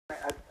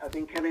I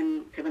think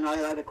Kevin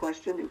had a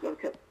question. You've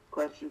got a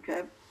question,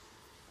 Kev?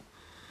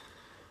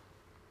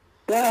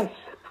 Yes.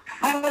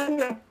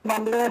 Hi,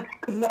 Amanda.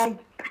 Good night.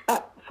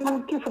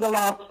 Thank you for the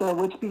last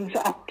hour. It's been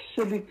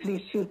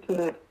absolutely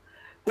superb.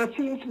 There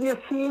seems to be a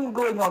theme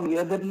going on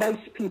here that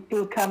nice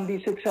people can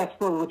be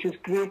successful, which is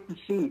great to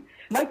see.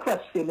 My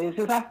question is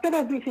after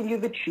everything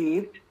you've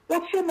achieved,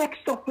 what's your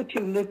next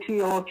opportunity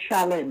or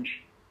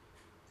challenge?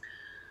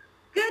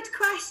 Good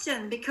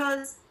question,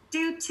 because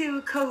due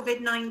to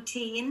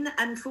COVID-19,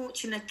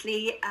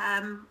 unfortunately,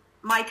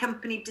 my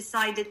company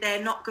decided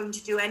they're not going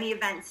to do any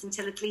events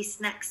until at least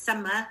next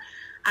summer.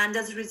 And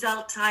as a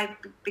result, I've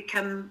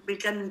become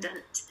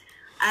redundant.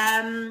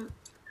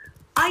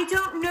 I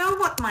don't know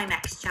what my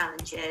next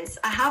challenge is.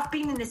 I have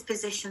been in this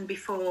position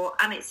before,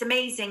 and it's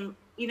amazing,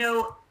 you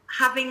know,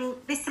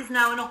 this is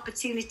now an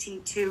opportunity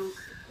to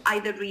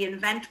either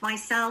reinvent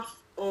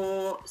myself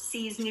or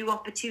seize new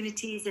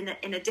opportunities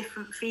in a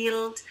different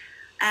field.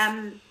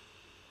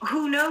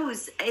 Who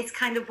knows? It's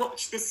kind of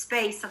watch this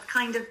space. I've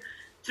kind of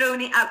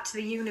thrown it out to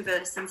the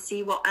universe and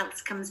see what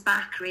else comes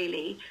back,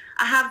 really.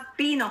 I have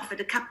been offered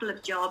a couple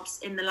of jobs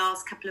in the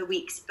last couple of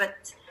weeks,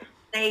 but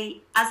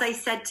they, as I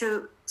said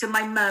to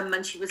my mum,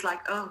 and she was like,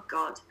 oh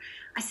God,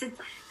 I said,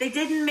 they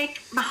didn't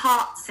make my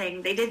heart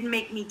sing, they didn't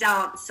make me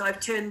dance, so I've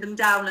turned them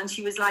down. And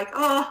she was like,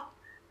 oh,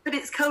 but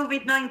it's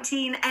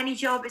COVID-19, any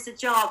job is a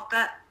job.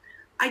 But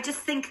I just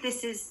think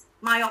this is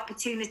my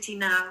opportunity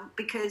now,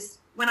 because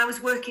when I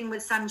was working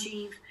with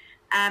Sanjeev,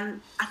 at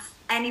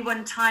any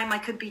one time I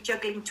could be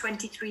juggling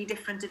 23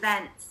 different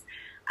events.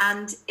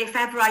 And if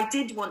ever I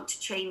did want to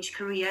change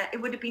career,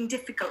 it would have been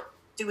difficult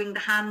doing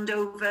the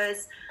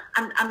handovers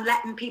and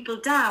letting people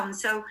down.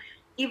 So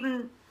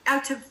even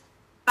out of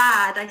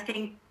bad, I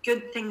think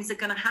good things are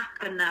going to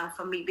happen now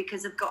for me,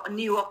 because I've got a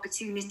new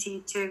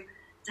opportunity to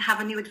have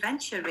a new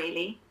adventure,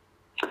 really.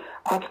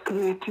 That's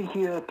great to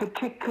hear,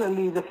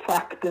 particularly the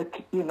fact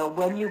that, you know,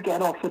 when you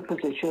get offered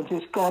positions,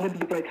 it's got to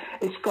be great.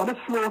 It's got to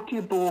float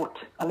your boat,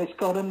 and it's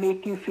got to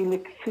make you feel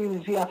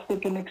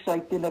enthusiastic and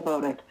excited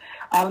about it.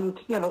 And,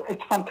 you know,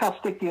 it's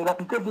fantastic to hear that.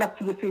 And good luck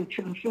for the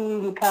future. I'm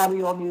sure you'll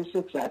carry on your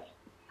success.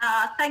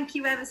 Thank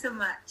you ever so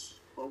much.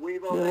 Well,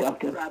 we've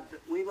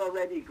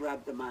already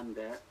grabbed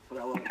Amanda for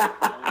our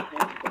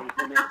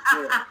for next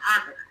year.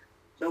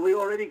 So we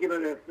already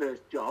given her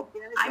first job.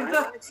 I'm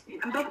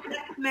booked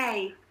next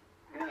May.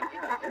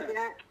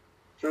 Yeah.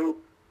 So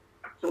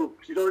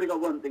she's already got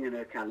one thing in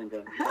her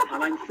calendar,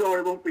 and I'm sure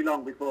it won't be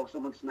long before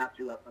someone snaps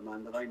you up,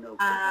 Amanda. I know.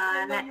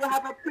 You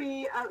have a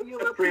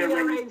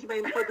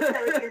pre-arrangement for the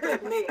therapy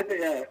with me.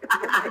 Yeah.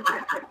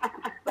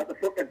 Like to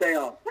book a day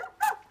off.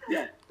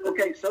 Yeah.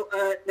 Okay. So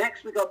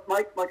next we got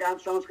Mike. Mike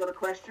Armstrong's got a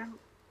question.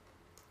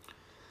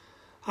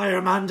 Hi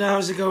Amanda,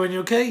 how's it going? You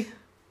okay?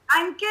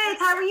 I'm good.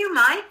 How are you,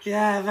 Mike?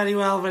 Yeah, very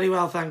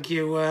well, thank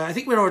you. I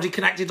think we're already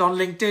connected on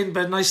LinkedIn,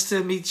 but nice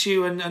to meet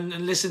you and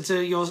listen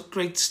to your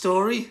great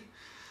story.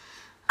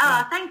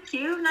 Thank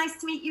you. Nice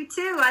to meet you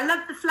too. I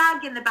love the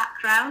flag in the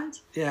background.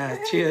 Yeah,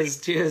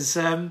 cheers.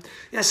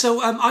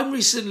 So I've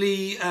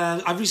recently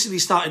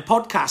started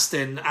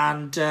podcasting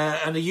and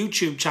a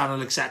YouTube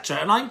channel, etc.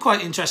 And I'm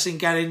quite interested in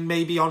getting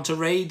maybe onto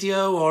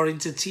radio or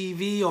into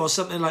TV or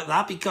something like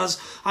that, because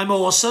I'm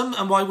awesome,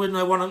 and why wouldn't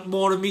I want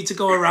more of me to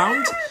go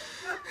around?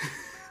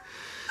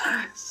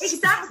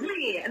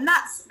 Exactly, and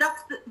that's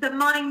the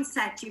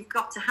mindset you've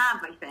got to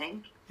have, I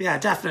think. Yeah,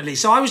 definitely.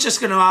 So I was just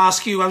going to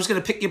ask you, I was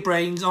going to pick your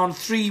brains on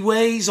 3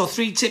 ways or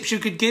 3 tips you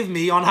could give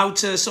me on how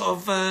to sort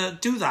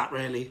of do that,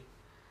 really.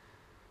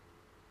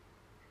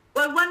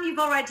 Well, one, you've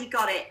already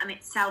got it, and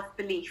it's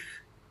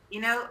self-belief,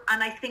 you know,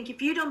 and I think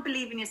if you don't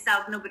believe in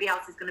yourself, nobody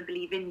else is going to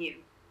believe in you.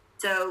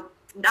 So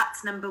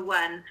that's number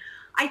 1.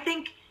 I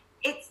think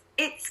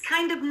it's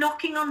kind of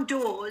knocking on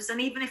doors,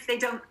 and even if they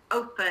don't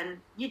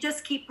open, you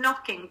just keep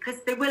knocking,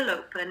 because they will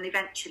open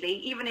eventually,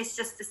 even if it's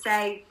just to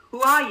say,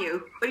 who are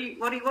you?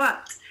 What do you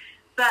want?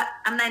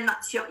 And then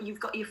you've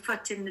got your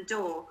foot in the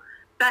door.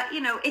 But,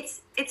 you know,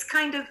 it's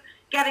kind of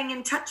getting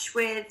in touch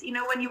with, you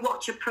know, when you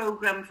watch a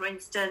program, for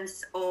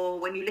instance, or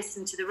when you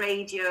listen to the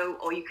radio,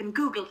 or you can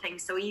Google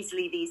things so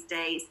easily these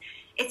days,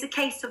 it's a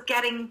case of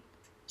getting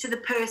to the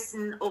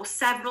person or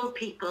several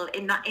people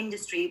in that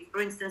industry.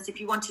 For instance, if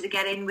you wanted to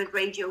get in with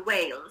Radio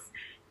Wales,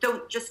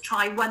 don't just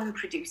try one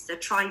producer,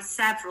 try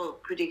several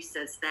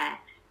producers there,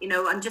 you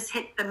know, and just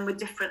hit them with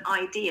different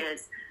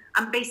ideas.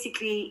 And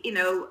basically, you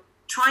know,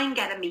 try and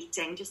get a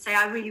meeting. Just say,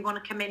 I really want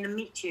to come in and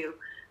meet you.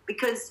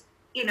 Because,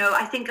 you know,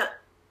 I think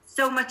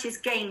so much is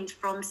gained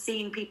from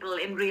seeing people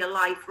in real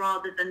life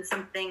rather than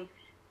something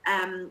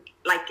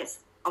like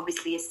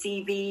obviously a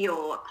CV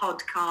or a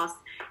podcast.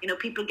 You know,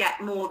 people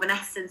get more of an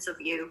essence of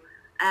you,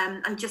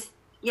 and just,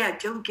 yeah,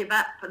 don't give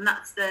up. And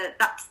that's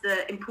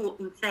the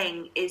important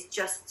thing, is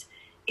just,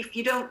 if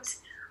you don't,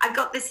 I've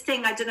got this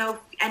thing, I don't know if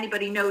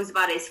anybody knows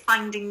about it, is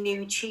finding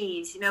new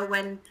cheese. You know,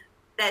 when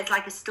there's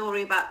like a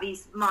story about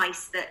these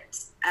mice that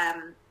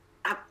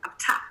have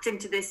tapped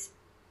into this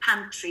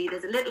pantry,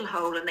 there's a little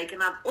hole and they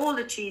can have all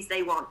the cheese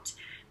they want.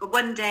 But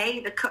one day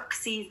the cook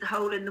sees the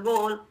hole in the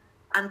wall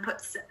and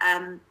puts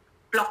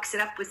blocks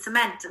it up with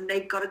cement, and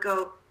they've got to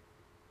go,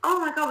 oh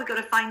my God, we've got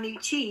to find new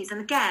cheese.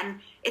 And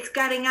again, it's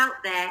getting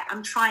out there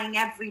and trying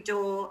every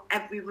door,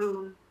 every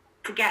room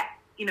to get,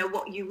 you know,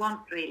 what you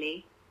want,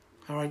 really.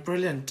 All right,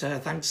 brilliant.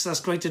 Thanks. That's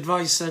great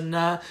advice. And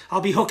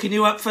I'll be hooking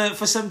you up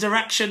for some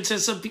direction to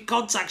some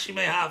contacts you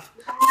may have.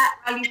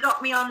 Well, you've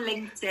got me on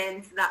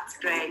LinkedIn, so that's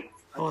great.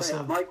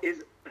 Awesome.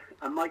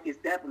 Mike is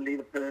definitely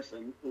the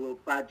person who will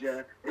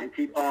badger and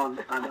keep on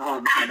and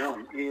on and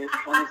on. He is,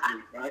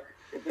 honestly, right?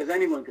 If there's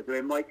anyone could do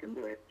it, Mike can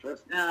do it.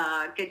 Trust me.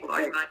 Good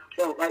boy,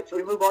 Mike. So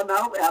we move on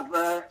now. We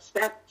have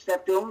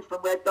Steph Jones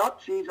from Red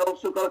Dot. She's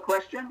also got a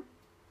question.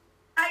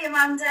 Hi,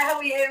 Amanda. How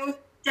are you?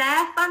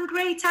 Steph, I'm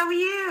great. How are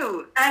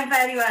you? I'm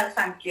very well,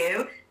 thank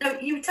you. Now,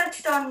 you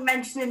touched on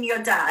mentioning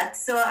your dad,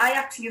 so I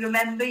actually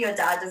remember your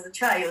dad as a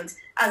child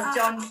as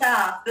John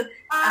Sharp,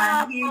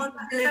 and he used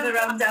to live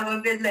around our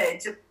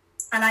village.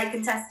 And I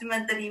can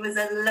testament that he was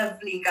a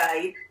lovely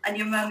guy, and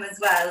your mum as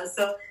well.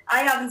 So I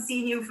haven't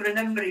seen you for a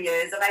number of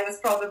years, and I was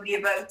probably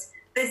about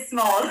this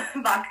small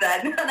back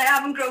then, and I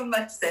haven't grown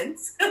much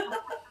since.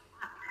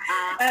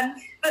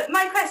 But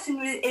my question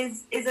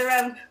is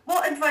around,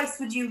 what advice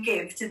would you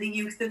give to the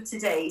youth of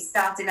today,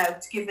 starting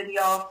out, given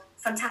your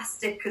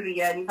fantastic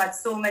career, and you've had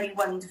so many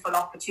wonderful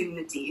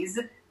opportunities?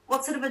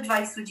 What sort of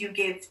advice would you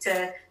give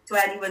to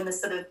anyone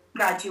that's sort of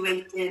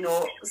graduating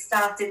or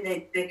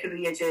starting their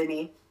career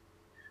journey?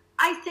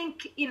 I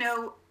think, you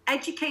know,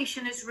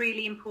 education is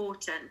really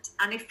important.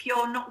 And if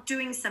you're not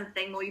doing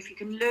something, or if you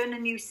can learn a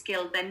new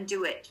skill, then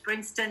do it. For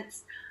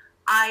instance,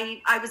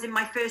 I was in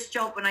my first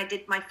job when I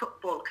did my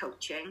football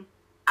coaching.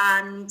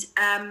 And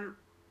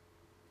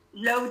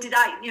little did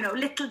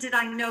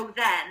I know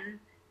then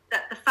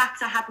that the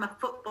fact I had my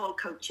football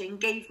coaching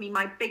gave me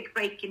my big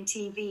break in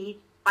TV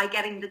by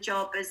getting the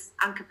job as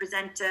anchor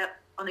presenter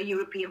on a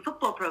European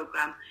football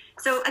programme.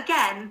 So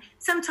again,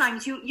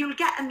 sometimes you'll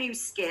get a new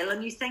skill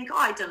and you think, oh,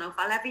 I don't know if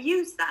I'll ever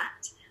use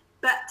that.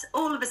 But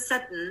all of a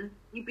sudden,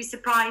 you'd be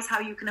surprised how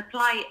you can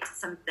apply it to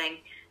something.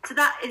 So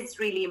that is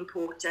really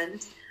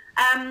important.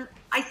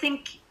 I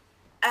think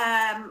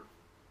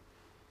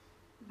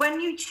when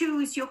you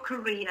choose your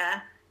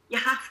career, you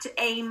have to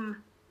aim,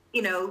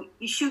 you know,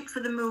 you shoot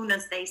for the moon,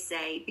 as they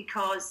say,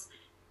 because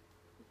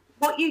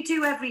what you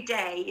do every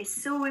day is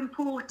so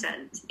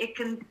important. It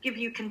can give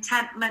you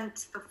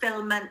contentment,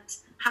 fulfillment,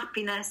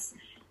 happiness.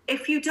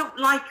 If you don't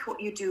like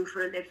what you do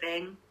for a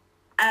living,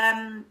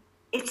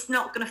 it's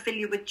not going to fill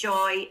you with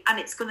joy, and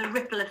it's going to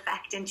ripple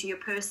effect into your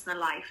personal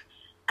life.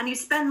 And you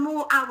spend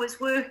more hours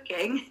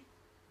working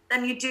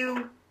than you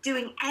do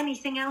doing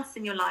anything else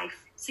in your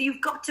life. So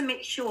you've got to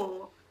make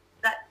sure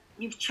that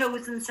you've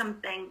chosen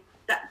something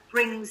that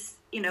brings,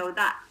 you know,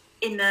 that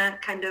inner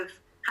kind of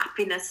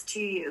happiness to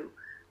you.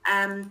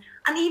 And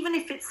even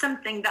if it's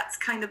something that's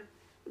kind of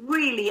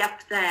really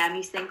up there and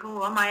you think,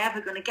 oh, am I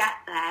ever going to get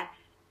there?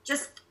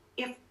 Just,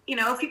 if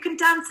you can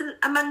dance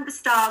among the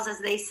stars, as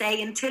they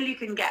say, until you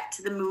can get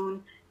to the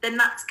moon, then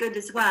that's good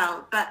as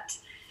well.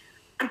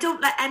 And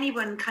don't let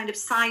anyone kind of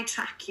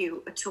sidetrack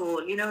you at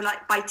all, you know,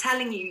 like by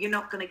telling you you're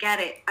not going to get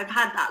it. I've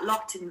had that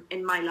lot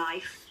in my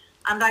life.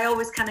 And I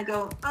always kind of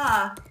go,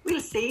 we'll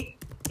see.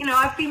 You know,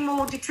 I've been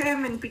more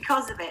determined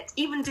because of it.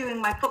 Even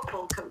doing my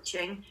football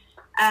coaching,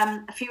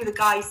 a few of the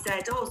guys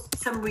said, oh,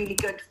 some really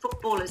good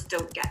footballers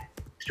don't get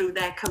through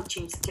their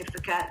coaching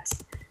certificate.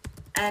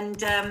 And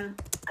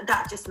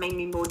that just made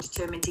me more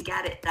determined to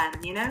get it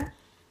then, you know?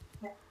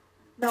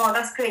 No,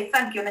 that's great,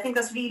 thank you. And I think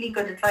that's really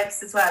good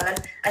advice as well.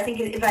 And I think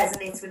it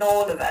resonates with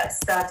all of us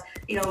that,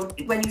 you know,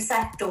 when you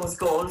set those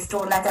goals,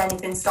 don't let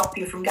anything stop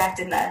you from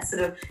getting there.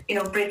 Sort of, you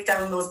know, break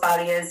down those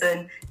barriers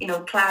and, you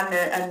know, plan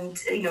and,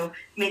 you know,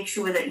 make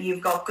sure that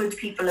you've got good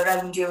people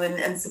around you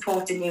and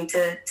supporting you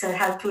to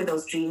help with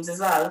those dreams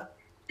as well.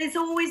 There's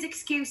always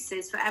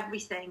excuses for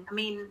everything. I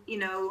mean, you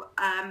know,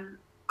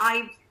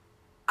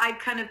 I've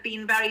kind of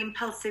been very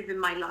impulsive in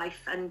my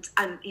life, and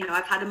you know,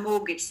 I've had a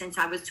mortgage since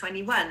I was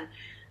 21.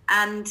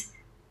 And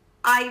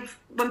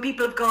when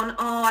people have gone,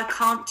 oh, I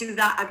can't do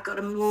that, I've got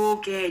a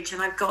mortgage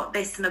and I've got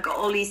this and I've got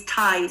all these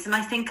ties. And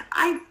I think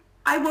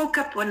I woke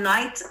up one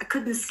night, I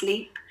couldn't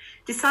sleep,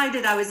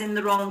 decided I was in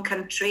the wrong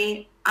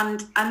country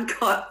and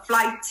got a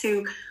flight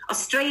to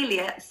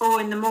Australia at 4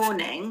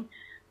 a.m.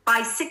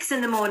 By 6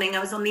 a.m, I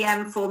was on the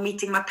M4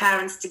 meeting my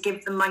parents to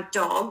give them my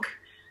dog.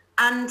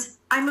 And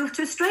I moved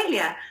to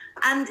Australia.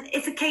 And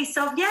it's a case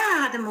of, yeah,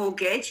 I had a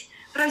mortgage,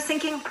 but I was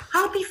thinking,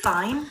 I'll be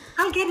fine.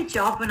 I'll get a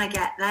job when I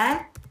get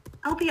there.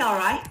 I'll be all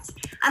right.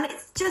 And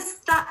it's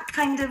just that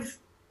kind of,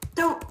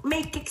 don't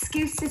make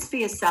excuses for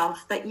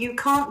yourself that you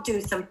can't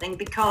do something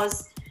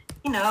because,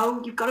 you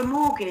know, you've got a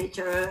mortgage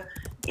or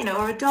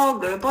a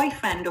dog or a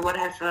boyfriend or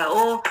whatever,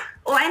 or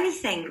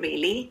anything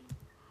really.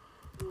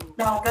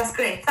 No, that's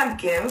great.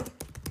 Thank you.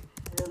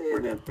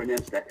 Brilliant.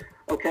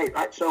 Okay,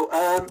 right, so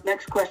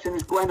next question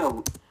is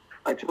Gweno.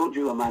 I told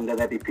you, Amanda,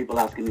 there'd be people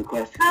asking you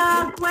questions.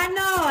 Oh,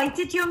 Gweno, I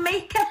did your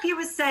makeup, you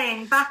were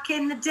saying, back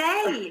in the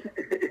day.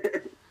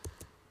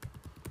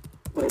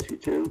 Where's she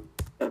too?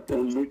 At the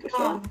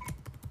Luta.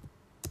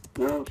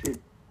 No, she's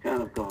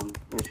kind of gone.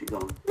 Where's she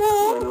gone?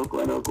 No.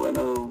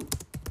 Gweno.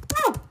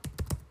 Oh,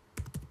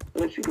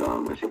 Where's she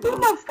gone?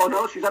 Oh,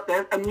 no, she's up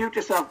there. Unmute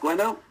yourself,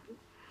 Gweno.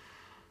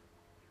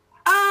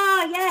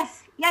 Ah,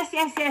 yes.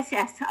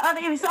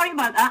 Oh, sorry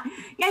about that.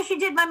 Yes, you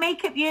did my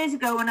makeup years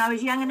ago when I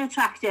was young and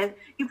attractive.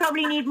 You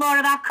probably need more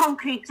of that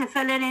concrete to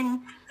fill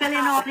in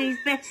all these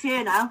bits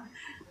here now.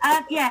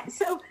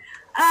 So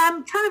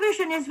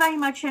television is very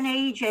much an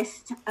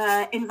ageist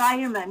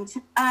environment.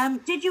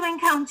 Did you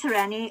encounter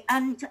any?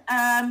 And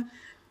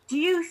do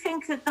you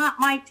think that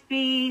might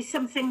be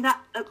something that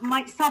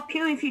might stop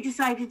you if you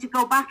decided to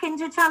go back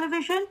into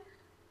television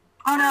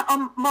on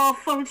a more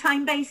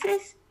full-time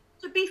basis?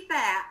 To be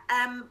fair,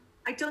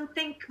 I don't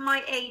think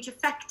my age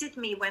affected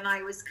me when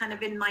I was kind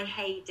of in my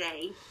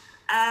heyday,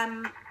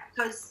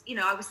 because,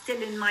 I was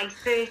still in my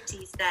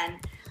 30s then.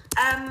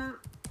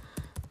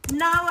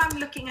 Now I'm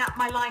looking at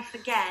my life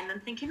again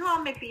and thinking,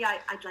 maybe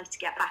I'd like to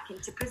get back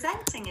into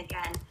presenting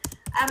again.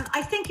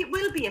 I think it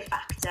will be a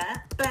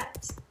factor,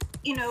 but,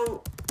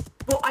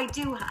 what I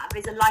do have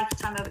is a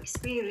lifetime of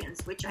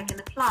experience which I can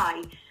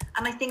apply.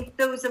 And I think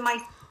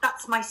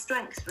that's my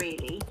strength,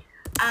 really.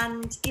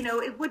 And,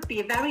 it would be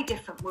a very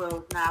different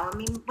world now. I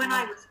mean, when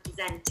I was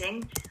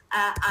presenting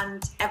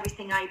and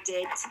everything I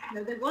did,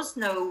 there was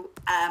no,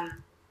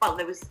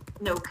 there was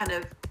no kind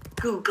of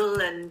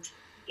Google and,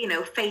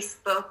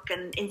 Facebook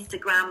and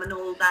Instagram and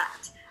all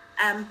that.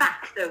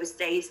 Back those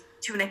days,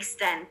 to an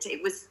extent,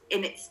 it was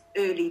in its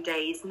early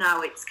days.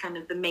 Now it's kind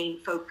of the main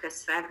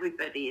focus for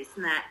everybody,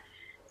 isn't it?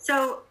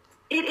 So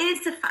it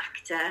is a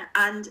factor,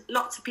 and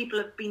lots of people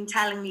have been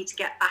telling me to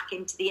get back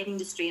into the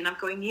industry, and I'm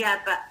going,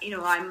 but,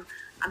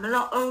 I'm a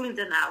lot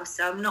older now,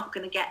 so I'm not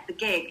going to get the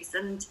gigs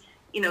and,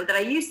 that I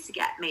used to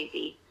get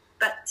maybe.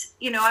 But,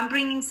 I'm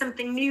bringing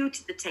something new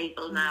to the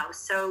table now.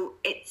 So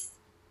it's,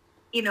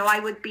 I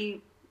would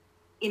be,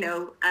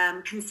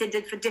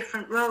 considered for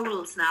different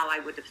roles now, I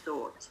would have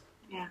thought.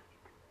 Yeah.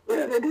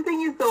 The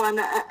thing is, though, and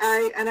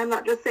I'm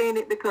not just saying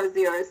it because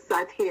you're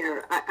sat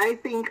here, I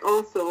think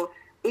also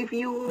if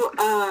you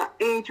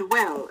age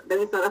well, there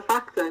is not a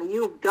factor, and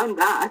you've done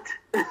that.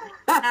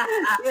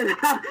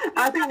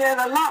 I think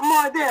there's a lot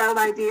more there,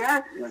 my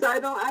dear. So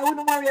I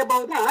wouldn't worry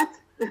about that.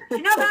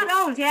 You're not that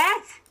old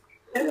yet.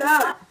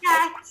 Not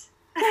yet.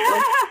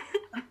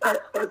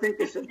 I think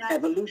it's an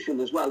evolution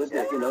as well, isn't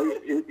it?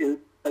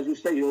 You as you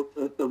say,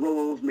 the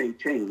roles may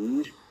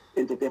change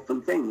into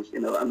different things.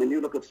 I mean,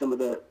 you look at some of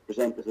the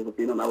presenters that have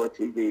been on our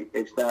TV.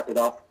 They've started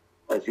off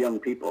as young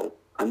people,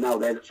 and now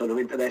they're sort of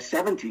into their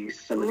 70s,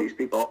 some of these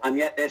people, and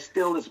yet they're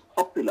still as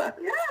popular,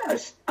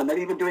 and they're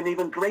even doing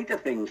even greater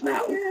things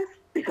now,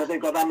 because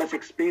they've got that much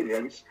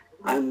experience,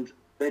 and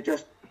they're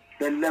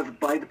loved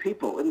by the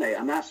people, isn't they?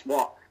 And that's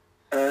what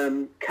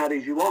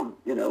carries you on,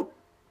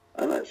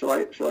 And so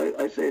I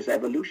say it's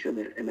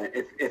evolution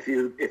if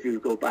you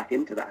go back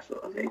into that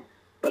sort of thing.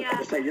 But as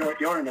I say,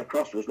 you're in a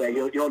crossroads where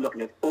you're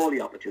looking at all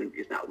the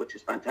opportunities now, which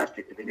is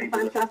fantastic to be able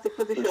fantastic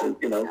position,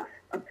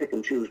 and pick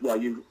and choose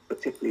what you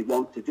particularly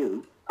want to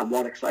do and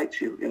what excites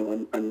you,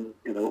 and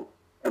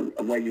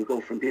where you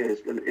go from here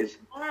is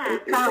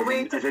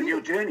a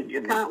new journey.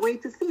 Can't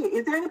wait to see.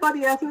 Is there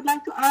anybody else who would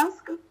like to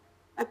ask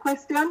a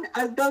question?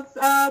 As does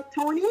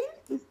Tony?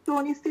 Is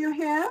Tony still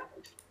here?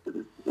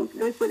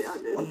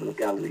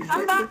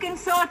 I'm back and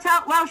sort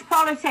out Welsh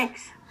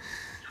politics.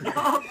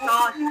 Oh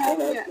God.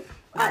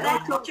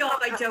 That's a job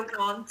I don't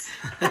want.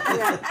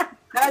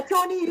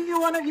 Tony, you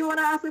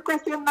wanna ask a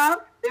question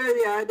now? There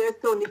we are. There's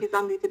Tony. He's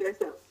unmuted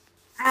himself.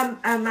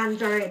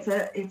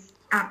 Amanda, it's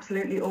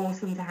absolutely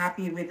awesome to have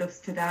you with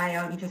us today.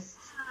 I'm just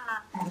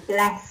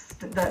blessed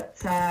that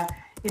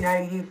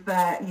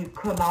you've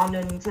come on,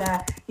 and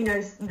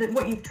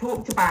what you've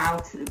talked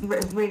about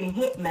has really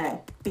hit me,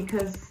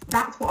 because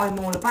that's what I'm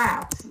all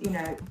about.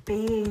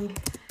 Being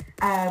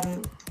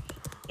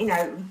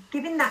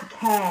giving that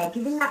care,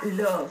 giving that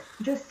love,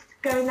 just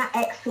going that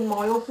extra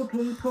mile for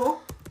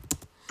people.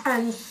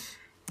 And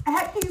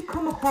have you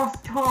come across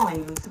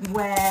times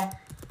where,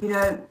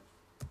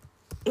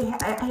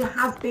 it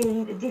has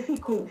been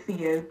difficult for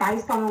you,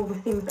 based on all the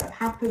things that have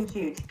happened to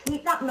you, to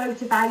keep that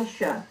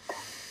motivation?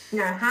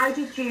 How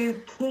did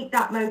you keep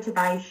that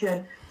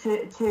motivation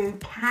to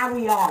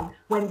carry on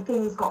when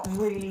things got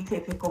really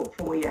difficult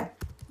for you?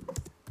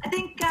 I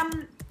think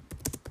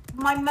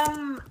my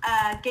mum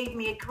gave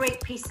me a great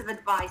piece of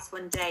advice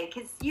one day,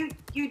 because you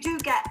do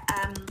get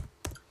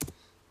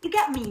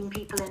mean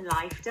people in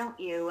life, don't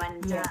you?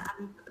 And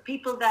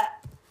people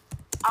that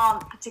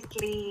aren't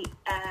particularly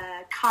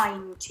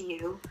kind to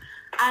you.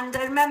 And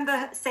I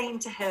remember saying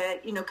to her,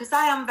 because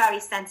I am very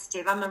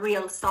sensitive, I'm a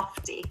real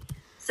softie,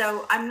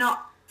 so I'm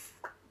not,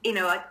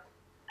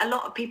 a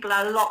lot of people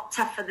are a lot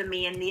tougher than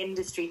me in the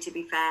industry, to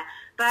be fair.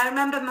 But I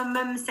remember my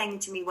mum saying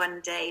to me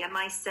one day, and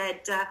I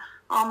said,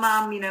 oh,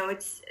 Mum,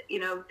 it's,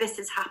 this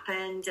has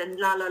happened, and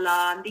la, la,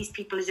 la, and these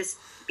people are just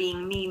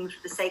being mean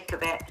for the sake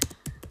of it.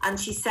 And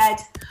she said,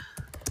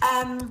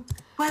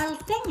 well,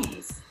 the thing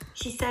is,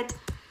 she said,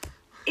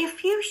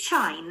 if you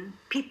shine,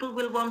 people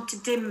will want to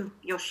dim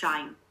your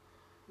shine.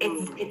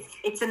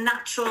 It's a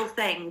natural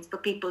thing for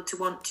people to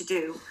want to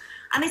do.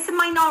 And it's a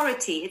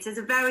minority. It is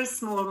a very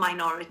small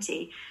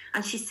minority.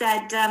 And she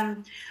said,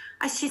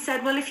 she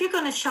said, well, if you're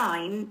going to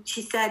shine,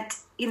 she said,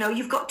 you know,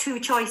 you've got two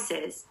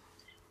choices.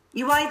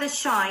 You either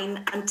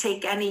shine and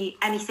take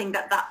anything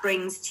that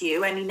brings to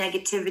you, any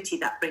negativity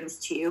that brings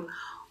to you,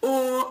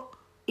 or,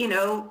 you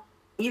know,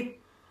 you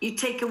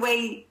take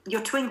away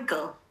your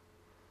twinkle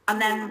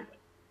and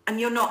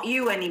you're not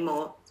you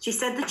anymore. She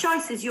said, the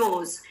choice is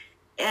yours.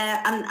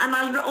 And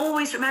I'll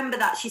always remember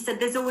that. She said,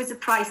 there's always a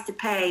price to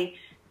pay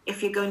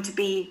if you're going to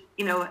be,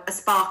 you know, a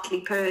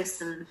sparkly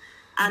person.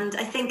 And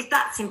I think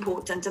that's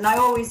important. And I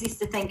always used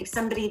to think if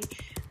somebody,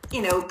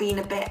 you know, been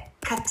a bit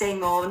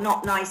cutting or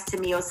not nice to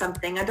me or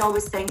something, I'd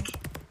always think,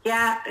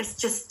 yeah, it's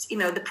just, you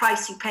know, the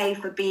price you pay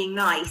for being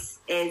nice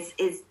is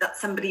that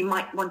somebody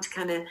might want to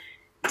kind of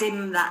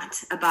dim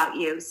that about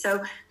you.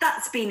 So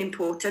that's been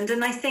important.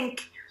 And I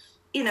think,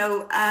 you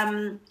know,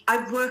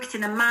 I've worked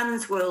in a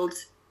man's world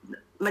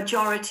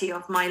majority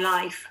of my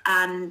life,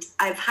 and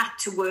I've had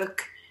to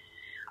work,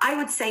 I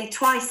would say,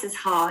 twice as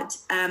hard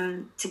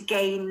to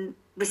gain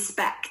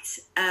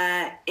respect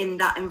in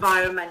that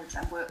environment.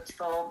 I've worked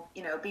for,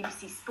 you know,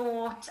 BBC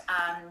Sport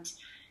and,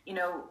 you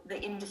know, the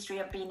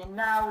industry I've been in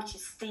now, which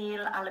is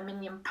steel,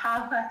 aluminium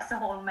power, it's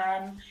all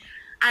men.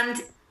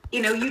 And,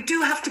 you know, you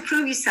do have to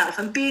prove yourself,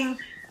 and being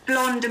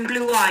blonde and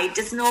blue-eyed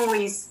doesn't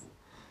always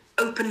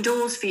open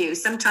doors for you.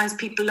 Sometimes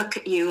people look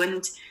at you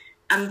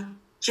and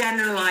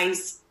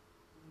generalise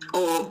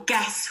or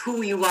guess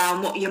who you are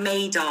and what you're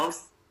made of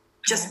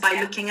just by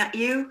looking at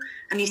you,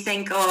 and you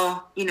think,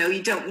 oh, you know,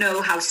 you don't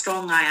know how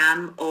strong I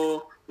am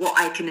or what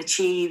I can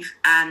achieve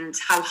and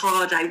how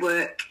hard I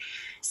work.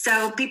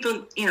 So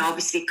people, you know,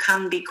 obviously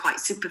can be quite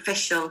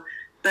superficial,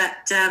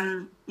 but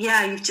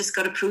yeah, you've just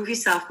got to prove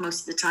yourself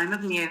most of the time,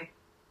 haven't you?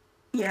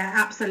 Yeah,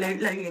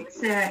 absolutely.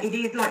 It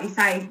is like you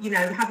say, you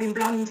know, having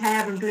blonde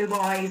hair and blue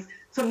eyes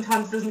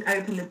sometimes doesn't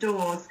open the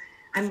doors,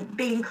 and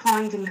being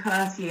kind and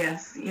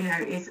courteous, you know,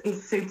 is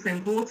super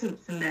important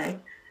for me,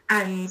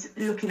 and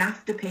looking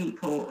after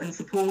people and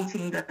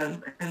supporting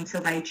them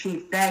until they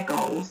achieve their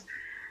goals.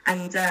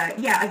 And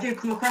yeah, I do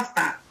come across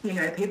that, you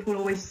know, people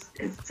always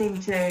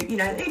seem to, you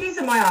know, it is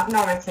a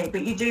minority,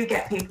 but you do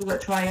get people that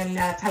try and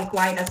take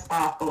away their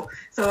sparkle.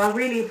 So I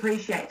really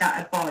appreciate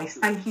that advice.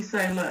 Thank you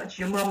so much.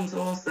 Your mum's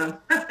awesome.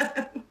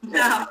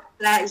 No,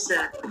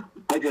 pleasure.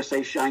 I just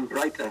say shine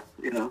brighter,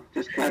 you know,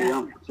 just carry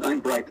on, shine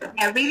brighter.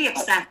 Yeah, really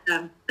upset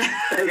them.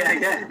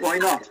 Yeah, why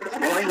not?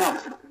 Why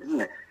not,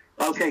 isn't it?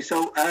 Okay,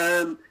 so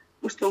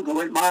we're still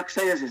going. Mark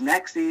Sayers is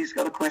next. He's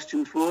got a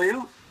question for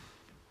you.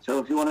 So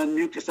if you want to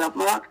mute yourself,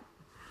 Mark.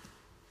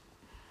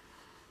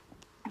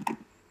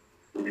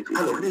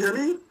 Hello, can you hear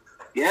me?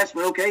 Yes,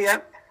 we're okay, yeah.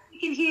 We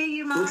can hear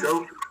you, Mark. Good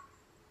show.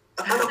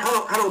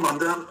 Hello,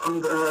 Amanda,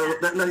 and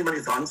many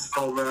thanks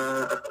for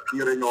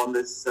appearing on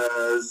this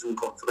Zoom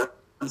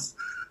conference.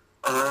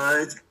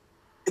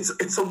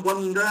 It's a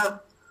wonder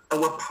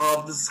our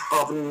paths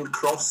haven't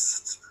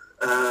crossed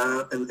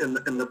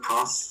in the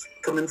past.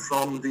 Coming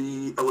from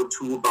our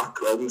two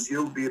backgrounds,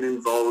 you being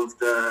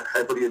involved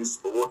heavily in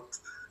sport,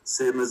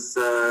 same as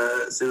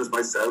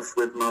myself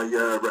with my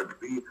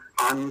rugby,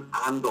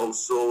 and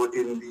also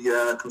in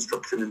the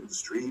construction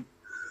industry.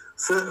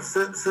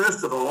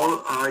 First of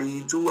all,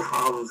 I do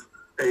have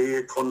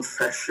a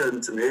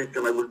confession to make,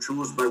 and I will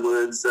choose my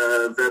words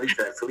very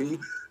carefully.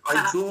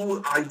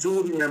 I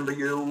do remember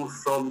you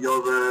from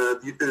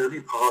the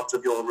early part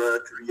of your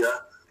career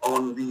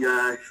on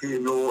the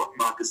Hino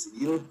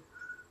magazine,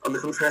 and the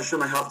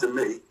confession I have to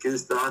make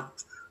is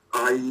that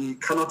I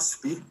cannot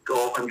speak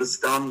or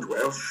understand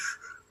Welsh,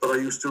 but I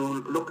used to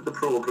look at the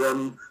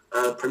programme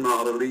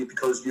primarily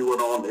because you were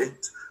on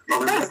it,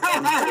 and I was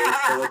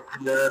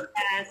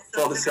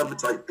for the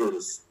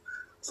subtitles.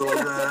 So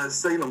I'll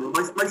say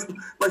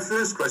my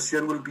first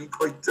question will be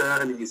quite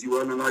an easy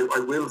one, and I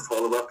will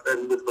follow up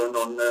then with one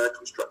on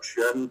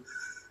construction.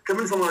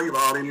 Coming from where you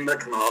are in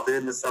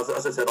Carmarthen, as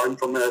I said, I'm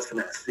from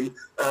Llanelli.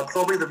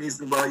 Probably the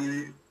reason why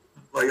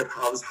your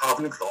paths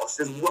haven't crossed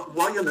is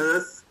why on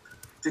earth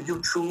did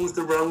you choose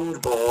the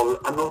round ball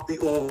and not the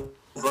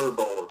oval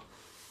ball?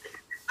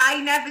 I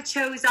never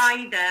chose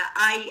either.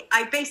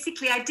 I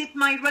basically did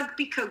my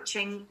rugby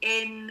coaching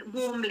in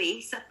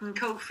Warmley, Sutton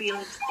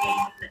Coldfield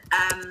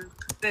in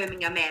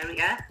Birmingham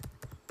area,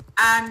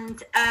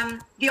 and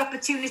the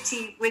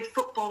opportunity with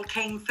football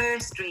came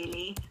first.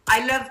 Really,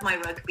 I love my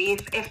rugby.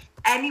 If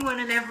anyone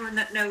and everyone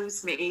that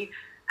knows me,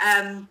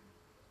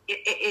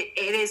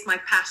 it is my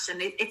passion.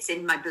 It's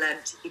in my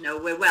blood. You know,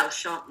 we're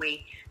Welsh, aren't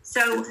we?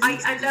 So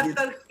I love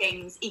both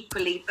games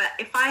equally. But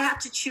if I had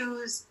to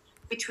choose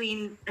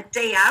between a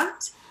day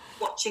out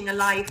watching a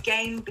live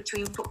game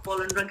between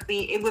football and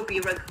rugby, it would be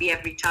rugby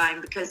every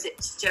time, because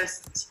it's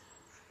just,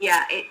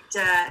 yeah,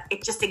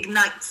 it just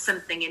ignites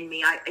something in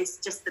me. It's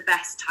just the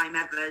best time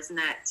ever, isn't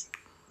it?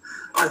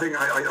 I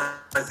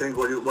think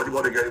what you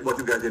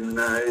get in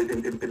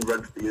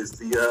rugby is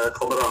the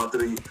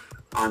camaraderie,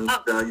 and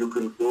you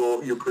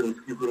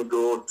can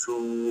go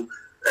to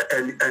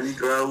any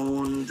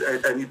ground,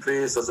 any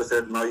place. As I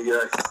said, my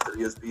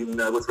history has been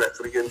with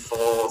refereeing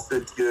for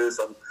 30 years,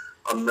 and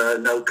I'm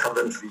now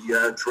currently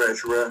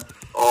treasurer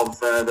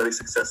of a very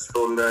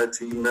successful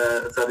team,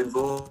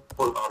 Protheroe-Thomas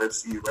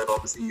RFC, where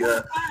obviously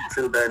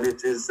Phil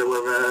Bennett is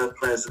our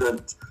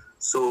president.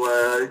 So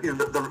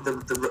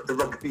the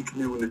rugby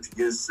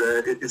community is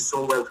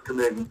so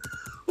welcoming.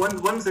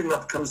 One thing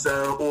that comes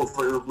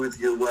over with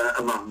you,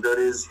 Amanda,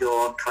 is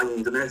your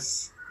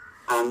kindness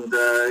and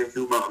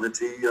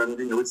humanity, and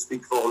it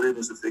speaks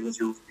volumes of things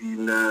you've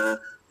been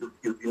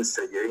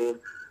saying.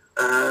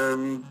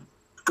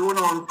 Going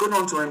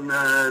on to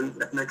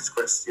my next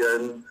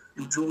question,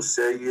 you do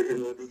say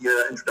in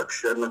the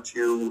introduction that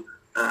you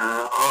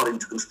are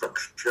into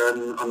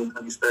construction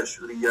and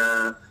especially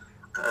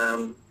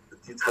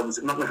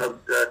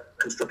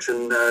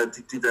construction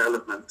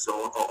development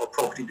or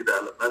property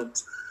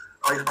development.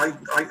 I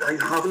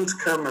haven't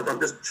come, I'm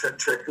just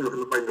checking,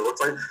 looking at my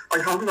notes, I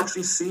haven't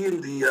actually seen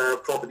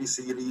the property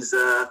series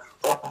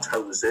Hot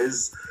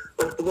Houses,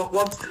 but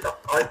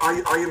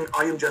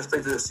I am just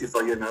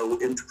diversifying now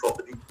into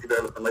property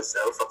development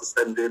myself after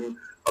spending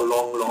a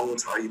long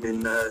time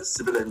in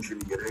civil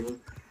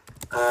engineering.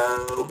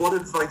 What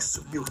advice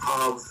do you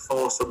have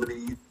for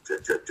somebody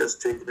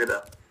just taking it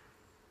up?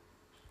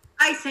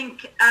 I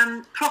think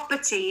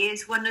property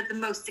is one of the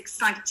most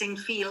exciting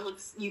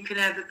fields you can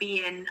ever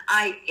be in.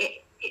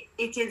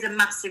 It is a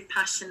massive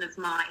passion of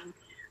mine.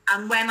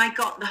 And when I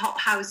got the Hot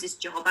Houses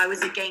job, I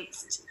was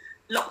against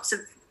lots of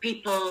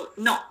people,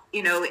 not,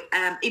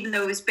 even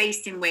though it was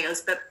based in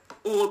Wales, but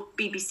all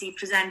BBC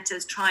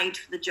presenters tried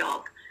for the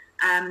job.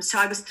 So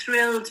I was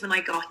thrilled when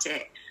I got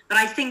it. But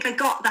I think I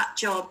got that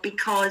job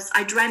because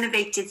I'd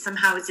renovated some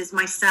houses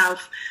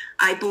myself.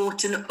 I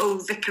bought an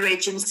old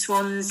vicarage in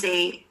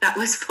Swansea that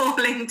was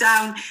falling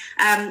down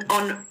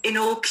in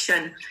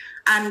auction.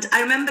 And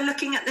I remember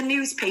looking at the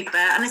newspaper,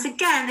 and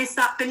it's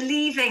that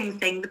believing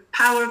thing, the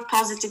power of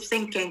positive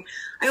thinking.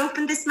 I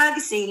opened this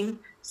magazine,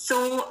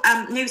 saw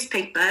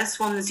newspaper,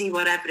 Swansea,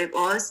 whatever it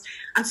was,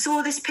 and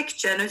saw this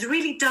picture, and it was a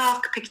really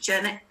dark picture,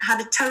 and it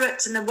had a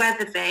turret and a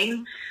weather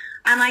vane.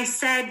 And I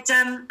said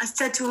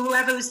to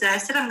whoever was there, I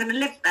said, I'm going to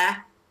live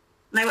there.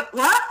 And they went,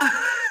 what?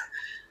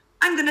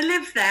 I'm going to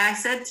live there, I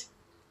said.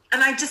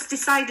 And I just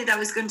decided I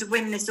was going to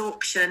win this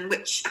auction,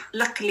 which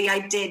luckily I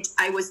did.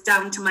 I was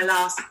down to my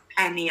last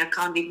penny. I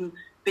can't even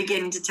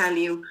begin to tell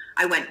you.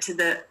 I went to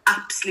the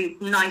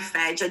absolute knife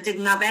edge. I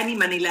didn't have any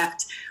money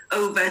left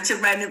over to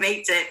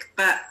renovate it,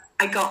 but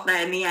I got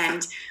there in the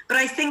end. But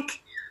I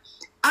think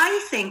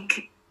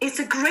it's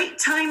a great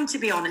time, to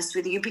be honest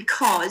with you,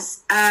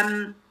 because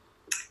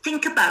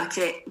think about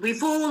it.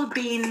 We've all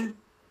been,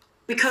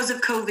 because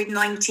of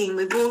COVID-19,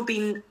 we've all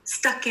been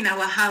stuck in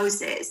our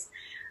houses,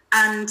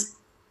 and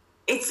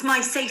it's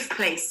my safe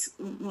place.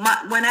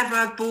 Whenever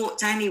I've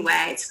bought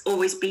anywhere, it's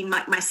always been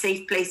my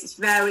safe place. It's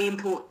very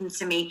important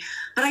to me.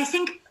 But I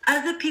think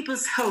other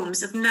people's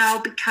homes have now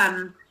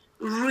become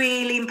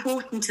really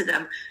important to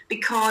them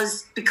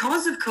because of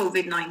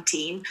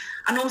COVID-19,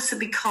 and also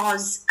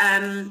because,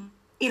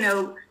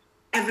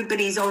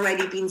 everybody's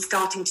already been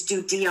starting to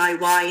do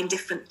DIY and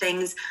different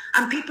things.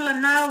 And people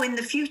are now in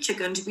the future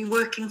going to be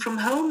working from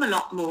home a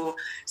lot more.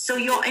 So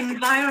your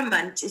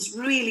environment is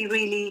really,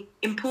 really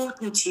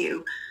important to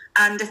you.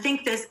 And I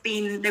think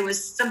there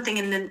was something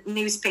in the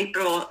newspaper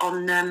or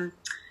on the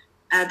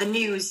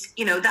news,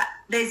 that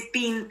there's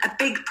been a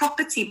big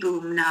property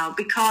boom now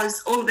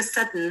because all of a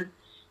sudden,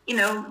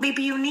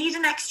 maybe you need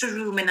an extra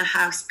room in a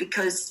house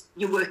because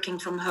you're working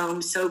from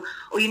home.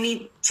 Or you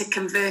need to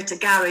convert a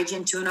garage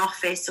into an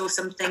office or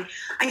something.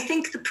 I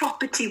think the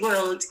property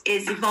world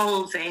is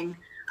evolving,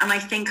 and I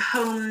think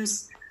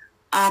homes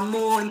are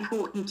more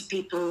important to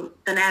people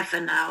than ever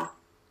now.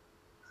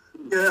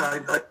 Yeah,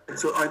 I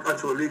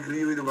totally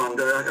agree with you,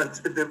 Amanda.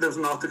 There's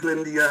an article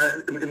in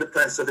the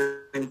press that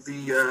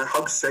the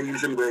house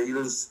sales in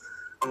Wales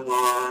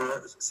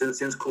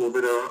since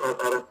COVID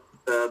are up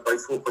by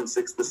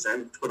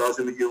 4.6%, whereas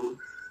in the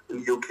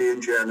UK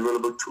in general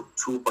about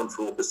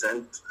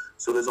 2.4%.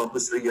 So there's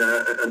obviously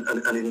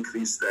an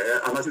increase there.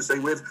 And as you say,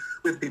 with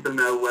people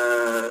now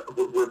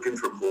working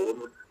from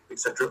home,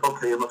 etc.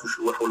 Okay, I'm not too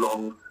sure how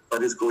long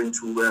that is going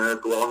to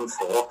go on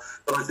for.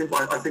 But I think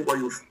what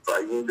you'll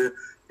find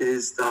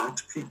is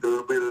that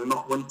people will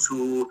not want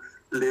to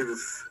live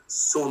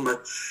so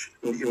much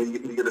in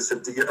the other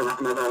city. And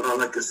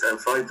like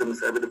yourself, I've done a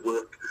fair bit of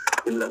work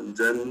in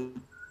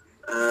London.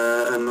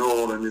 And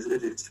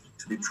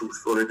to be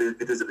truthful,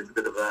 it is a little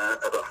bit of a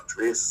rat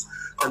race,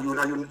 and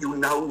you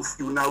now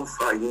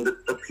find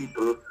that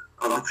people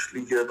are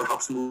actually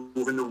perhaps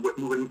moving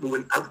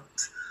out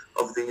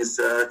of these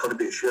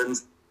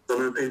conurbations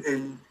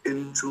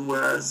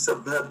into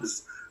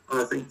suburbs. And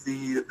I think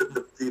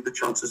the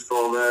chances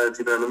for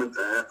development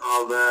there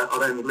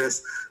are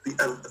endless.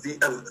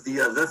 The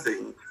other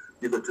thing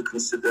you've got to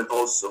consider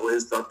also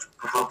is that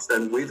perhaps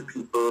then with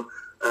people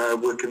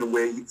working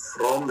away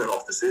from their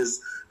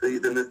offices,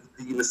 the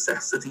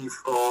necessity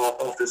for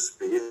office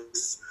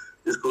space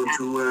is going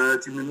to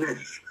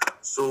diminish.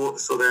 So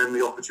then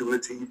the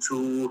opportunity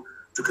to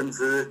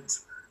convert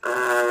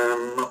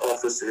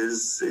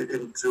offices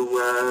into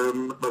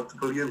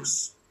multiple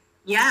use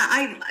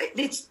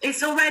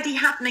It's already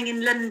happening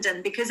in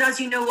London, because as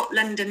you know what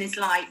London is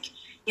like.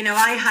 You know,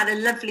 I had a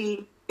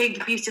lovely,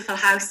 big, beautiful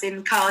house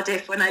in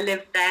Cardiff when I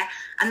lived there,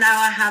 and now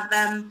I have,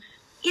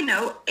 you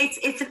know,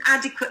 it's an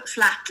adequate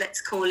flat,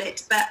 let's call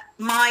it. But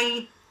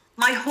my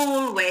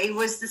hallway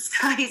was the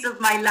size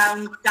of my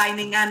lounge,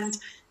 dining, and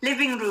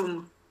living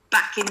room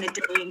back in the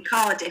day in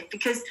Cardiff,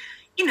 because,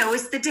 you know,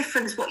 it's the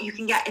difference what you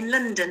can get in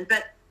London.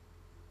 But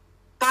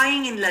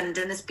buying in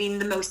London has been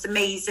the most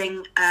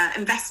amazing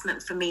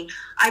investment for me.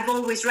 I've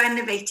always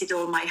renovated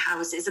all my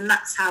houses, and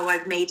that's how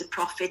I've made a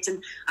profit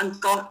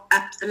and got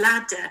up the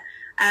ladder.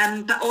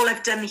 But all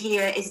I've done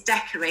here is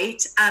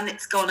decorate, and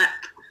it's gone up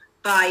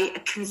by a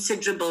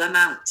considerable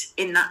amount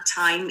in that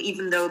time,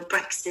 even though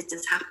Brexit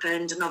has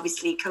happened and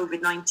obviously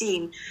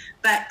COVID-19.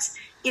 But,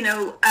 you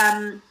know,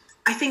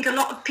 I think a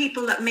lot of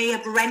people that may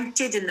have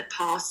rented in the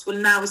past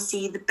will now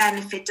see the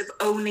benefit of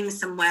owning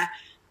somewhere,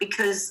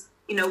 because,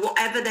 you know,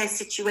 whatever their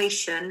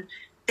situation,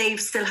 they've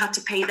still had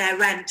to pay their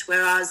rent,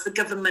 whereas the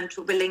government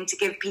were willing to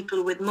give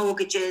people with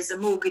mortgages a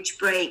mortgage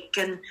break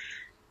and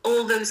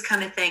all those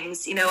kind of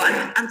things, you know,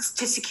 and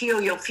to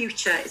secure your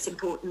future, it's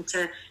important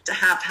to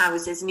have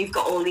houses. And you've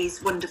got all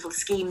these wonderful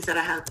schemes that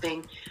are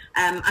helping.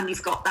 And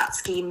you've got that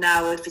scheme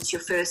now, if it's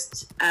your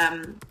first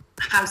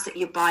house that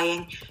you're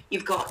buying,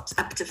 you've got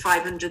up to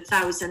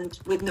 500,000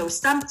 with no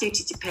stamp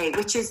duty to pay,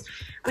 which is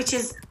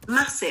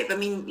massive. I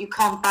mean, you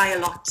can't buy a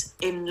lot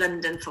in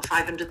London for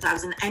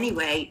 500,000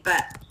 anyway,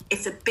 but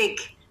it's a big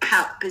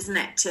help, isn't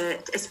it,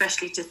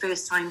 especially to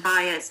first-time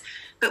buyers.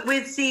 But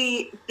with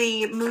the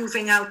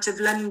moving out of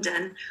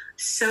London,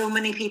 so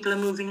many people are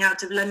moving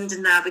out of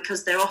London now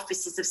because their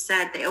offices have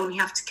said they only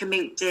have to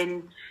commute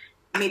in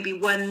maybe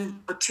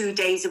 1 or 2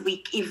 days a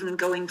week, even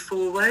going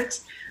forward.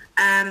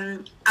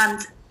 And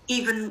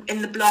even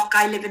in the block,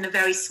 I live in a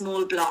very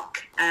small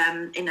block,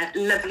 in a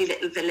lovely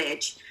little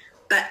village.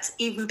 But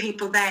even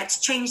people there,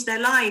 to change their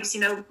lives,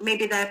 you know,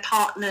 maybe their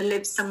partner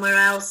lives somewhere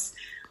else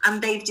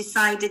and they've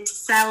decided to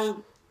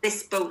sell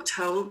this boat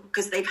hole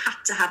because they've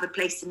had to have a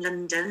place in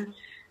London,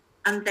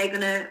 and they're going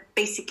to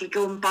basically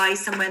go and buy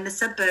somewhere in the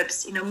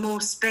suburbs, you know,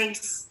 more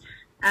space,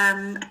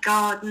 a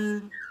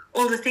garden,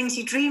 all the things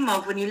you dream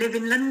of when you live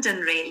in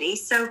London, really.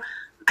 So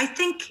I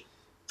think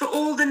for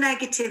all the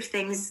negative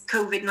things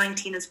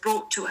COVID-19 has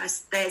brought to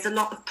us, there's a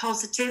lot of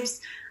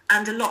positives,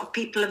 and a lot of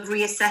people have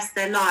reassessed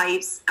their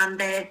lives and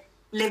their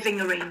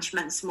living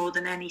arrangements more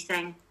than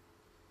anything.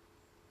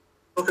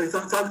 Okay,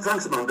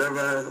 thanks, Amanda.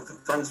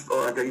 Thanks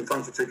for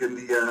taking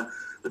the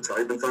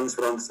time, and thanks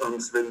for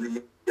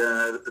answering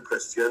the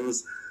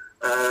questions.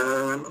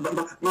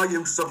 My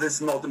use of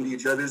this modern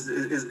media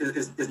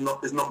is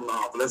not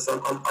marvellous.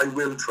 I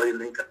will try and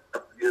link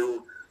up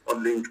you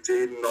on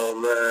LinkedIn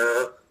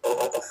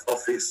or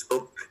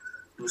Facebook.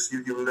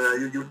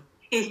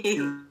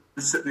 You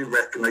certainly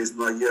recognise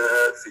my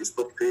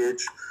Facebook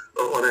page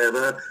or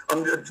whatever.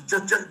 And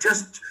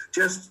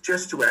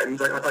just to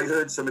end, I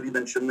heard somebody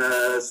mention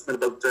something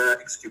about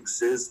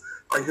excuses.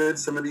 I heard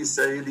somebody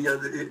say the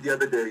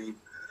other day,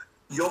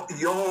 your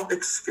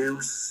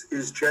excuse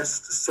is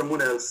just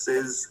someone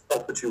else's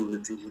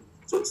opportunity.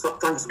 So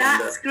thanks,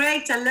 Amanda. That's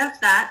great. I love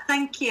that.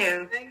 Thank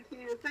you.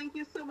 Thank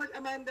you so much,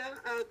 Amanda.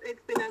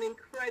 It's been an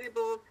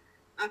incredible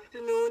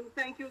afternoon.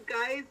 Thank you,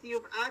 guys.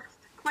 You've asked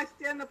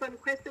question upon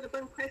question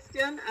upon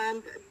question,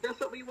 and that's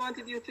what we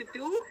wanted you to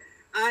do.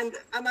 And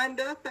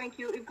Amanda, thank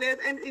you. Is there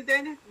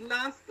any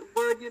last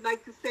word you'd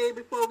like to say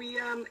before we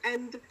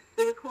end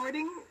the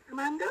recording,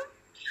 Amanda?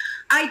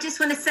 I just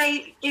want to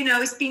say, you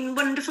know, it's been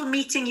wonderful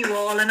meeting you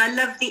all, and I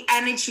love the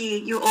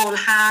energy you all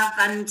have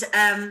and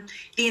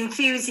the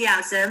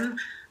enthusiasm.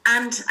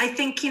 And I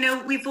think, you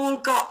know, we've all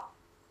got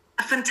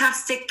a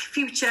fantastic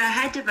future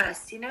ahead of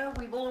us. You know,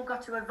 we've all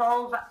got to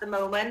evolve at the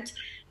moment,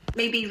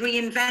 maybe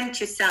reinvent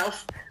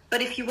yourself.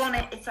 But if you want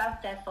it, it's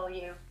out there for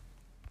you.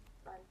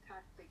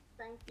 Fantastic.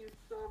 Thank you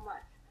so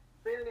much.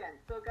 Brilliant.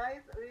 So,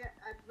 guys,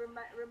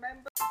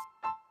 remember...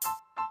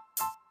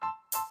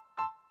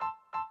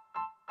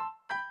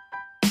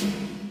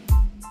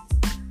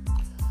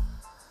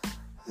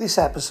 This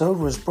episode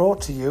was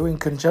brought to you in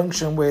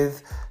conjunction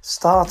with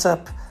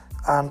startup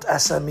and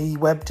SME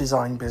web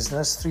design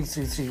business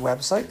 333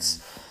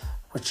 websites,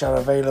 which are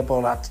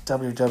available at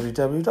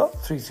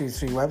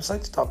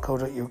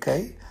www.333websites.co.uk,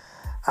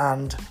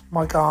 and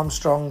Mike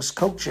Armstrong's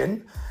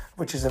coaching,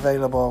 which is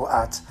available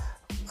at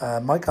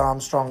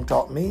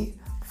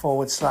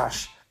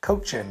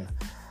mikearmstrong.me/coaching.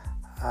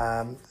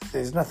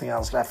 There's nothing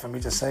else left for me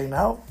to say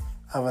now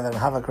other than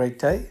have a great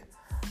day.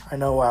 I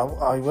know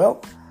I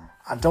will.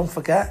 And don't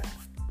forget,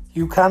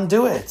 you can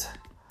do it.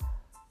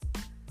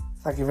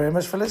 Thank you very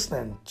much for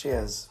listening.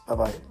 Cheers.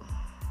 Bye-bye.